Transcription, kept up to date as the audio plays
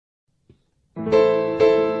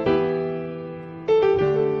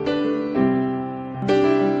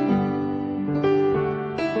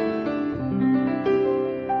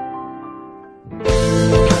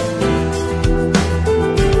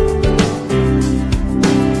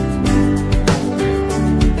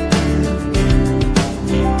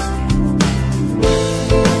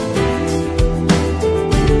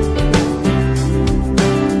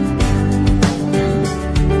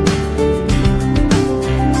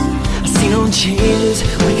Changes.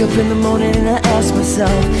 Wake up in the morning and I ask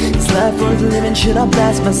myself, is life worth living? Should I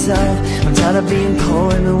blast myself? I'm tired of being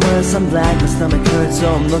poor, even worse, I'm black. My stomach hurts,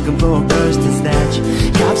 so I'm looking for a burst to snatch.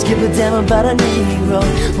 Cops give a damn about a Negro.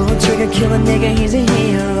 Pull a trigger, kill a nigga, he's a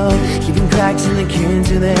hero. Keeping cracks in the cans,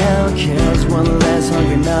 who the hell cares? One less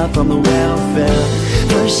hungry, not from the welfare.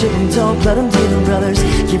 First ship them, don't let them do them, brothers.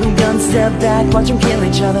 Give them guns, step back, watch them kill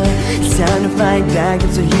each other. It's time to fight back,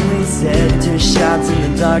 that's what Huey said. 2 shots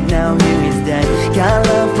in the dark, now Huey's dead. Got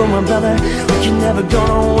love for my brother, we can never go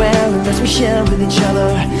nowhere unless we share with each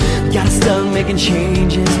other. We gotta start making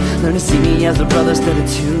changes, learn to see me as a brother instead of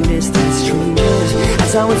 2 distant strangers.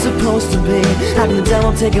 That's how it's supposed to be. How can the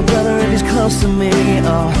devil take a brother if he's close to me?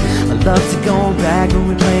 Oh, I'd love to go back when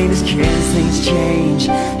we played as kids. Things change,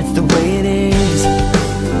 it's the way it is.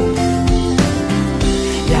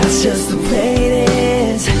 That's just the way it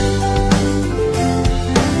is.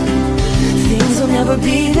 Things will never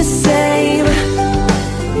be the same.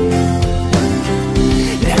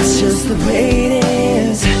 That's just the way it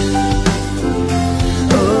is.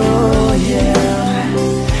 Oh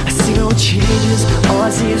yeah, I see no changes. All I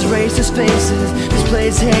see is racist faces. This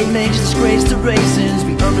place hate makes disgrace to races.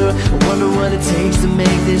 We wonder what it takes to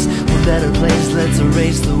make this a better place. Let's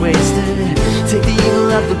erase the wasted. Take the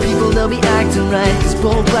evil out the people, they'll be acting right. Cause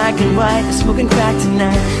both black and white are smoking crack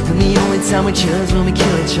tonight. And the only time we chill is when we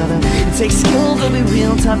kill each other. It takes skill to be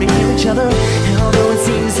real, time to heal each other. And although it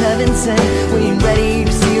seems heaven sent, we ain't ready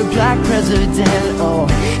to see a black president. Oh,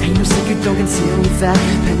 ain't no secret, don't conceal the fact.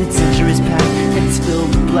 Penitentiary's packed and it's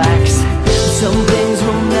filled with blacks. Some things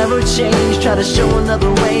will never change. Try to show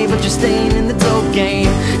another way, but you're staying in the dope game.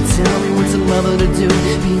 Tell me what's a mother to do?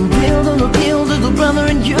 Being real to appeal to the brother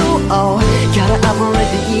in you. Oh, gotta operate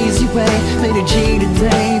the easy way. Made a G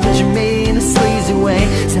today, but you made it in a sleazy way.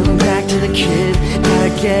 Selling back to the kid,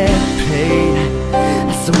 gotta get paid.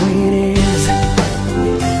 That's the way it is.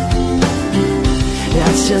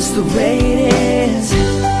 That's just the way it is.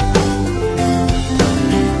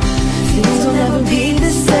 Things will never be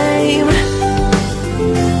the same.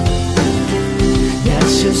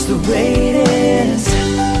 That's just the way it is.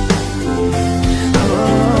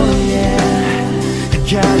 Oh yeah, I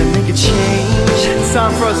gotta make a change. It's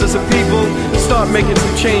time for us as a people to start making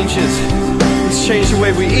some changes. Let's change the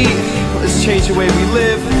way we eat. Let's change the way we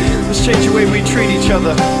live. Let's change the way we treat each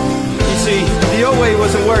other. You see, the old way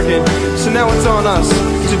wasn't working, so now it's on us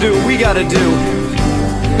to do what we gotta do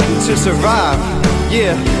to survive.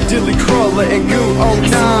 Yeah, diddly crawler and goo, oh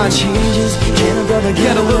nine. Changes, can a brother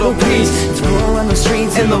get a little peace? It's war on the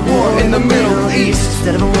streets and the war in the Middle East.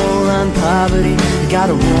 Instead of a war on poverty, we got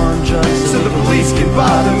a war on drugs, so the police can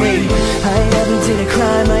bother me. I haven't seen a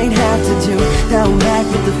crime I ain't have to do. Now I'm back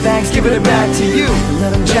with the facts, giving it back to you.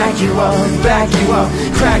 Let them jack you up, back you up,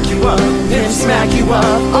 crack you up, then smack you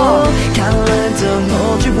up. Oh, gotta learn to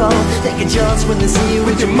hold your own. They can just when they see you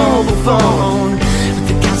with your mobile phone. But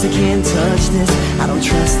the cops, they can't touch this. I don't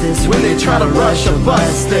trust this. When they try to rush or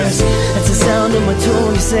bust this, that's the sound of my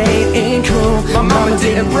tune. You say it ain't cool. My mama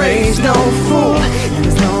didn't raise no fool. And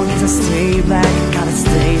as long as I stay black, I gotta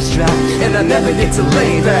stay strapped. And I never get to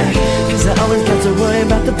lay back, cause I always got to worry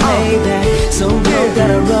about the payback. So dope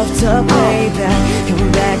that I roughed up way back.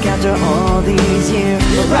 Coming back after all these years.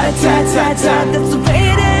 Right, tat, tat, tat, that's the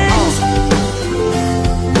way it is.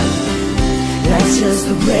 That's just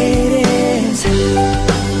the way it is.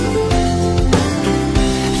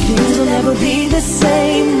 Things will never be the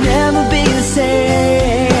same, never be the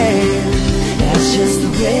same. That's just the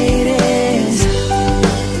way it is.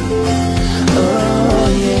 Oh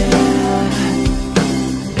yeah.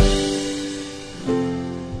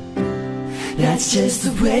 That's just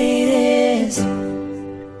the way it is.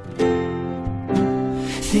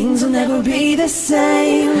 Things will never be the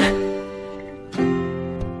same.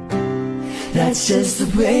 That's just the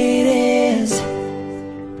way it is.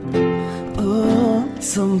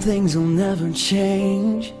 Some things will never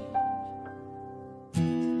change.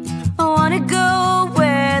 I wanna go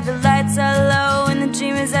where the lights are low and the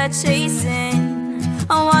dreamers are chasing.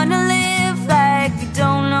 I wanna live like we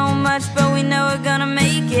don't know much, but we know we're gonna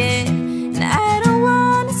make it. And I don't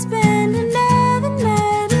wanna spend another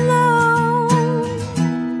night alone.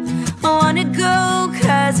 I wanna go,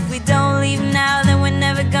 cause if we don't leave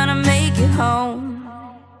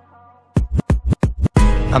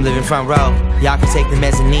I'm living front row, y'all can take the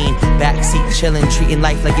mezzanine. Backseat chillin', treating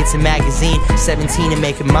life like it's a magazine. 17 and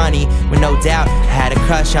making money, with no doubt I had a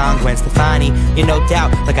crush on Gwen Stefani. You no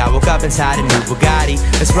doubt, like I woke up inside a new Bugatti.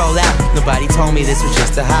 Let's roll out, nobody told me this was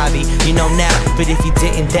just a hobby. You know now, but if you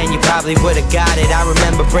didn't then you probably would've got it. I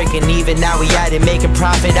remember breaking even, now we at it, making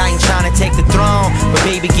profit. I ain't tryna take the throne, but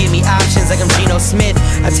baby give me options like I'm Geno Smith.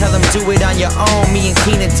 I tell them do it on your own, me and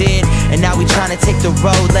Keena did. And now we tryna take the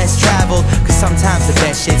road less traveled, cause sometimes the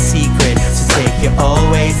best shit's secret. So take your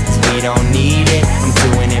old ways, cause we don't need it. I'm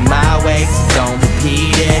doing it my way, so don't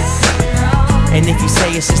repeat it. And if you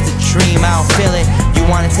say it's just a dream, I don't feel it. You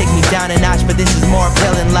wanna take me down a notch, but this is more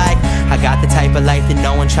appealing. Like, I got the type of life that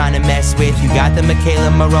no one tryna mess with. You got the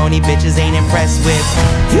Michaela Maroney bitches ain't impressed with.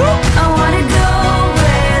 I wanna go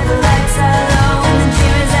where the lights are low and the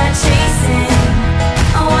dreamers are chasing.